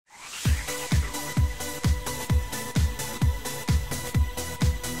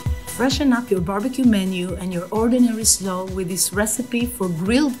freshen up your barbecue menu and your ordinary slaw with this recipe for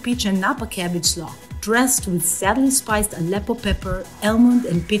grilled peach and napa cabbage slaw, dressed with sadly spiced Aleppo pepper, almond,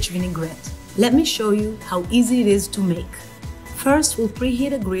 and peach vinaigrette. Let me show you how easy it is to make. First, we'll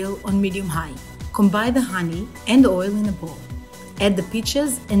preheat a grill on medium-high. Combine the honey and oil in a bowl. Add the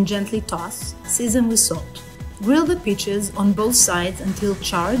peaches and gently toss, season with salt. Grill the peaches on both sides until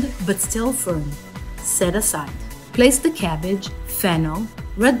charred but still firm. Set aside. Place the cabbage, fennel,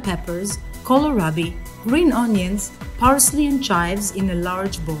 red peppers, kohlrabi, green onions, parsley and chives in a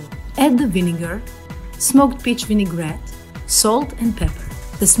large bowl. Add the vinegar, smoked peach vinaigrette, salt and pepper.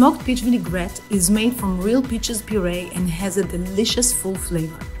 The smoked peach vinaigrette is made from real peaches puree and has a delicious full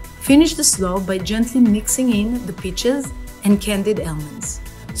flavor. Finish the slaw by gently mixing in the peaches and candied almonds.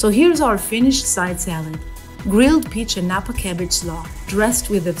 So here's our finished side salad. Grilled peach and napa cabbage slaw, dressed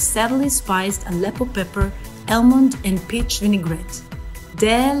with a sadly spiced Aleppo pepper, almond and peach vinaigrette.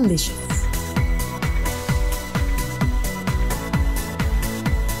 Delicious!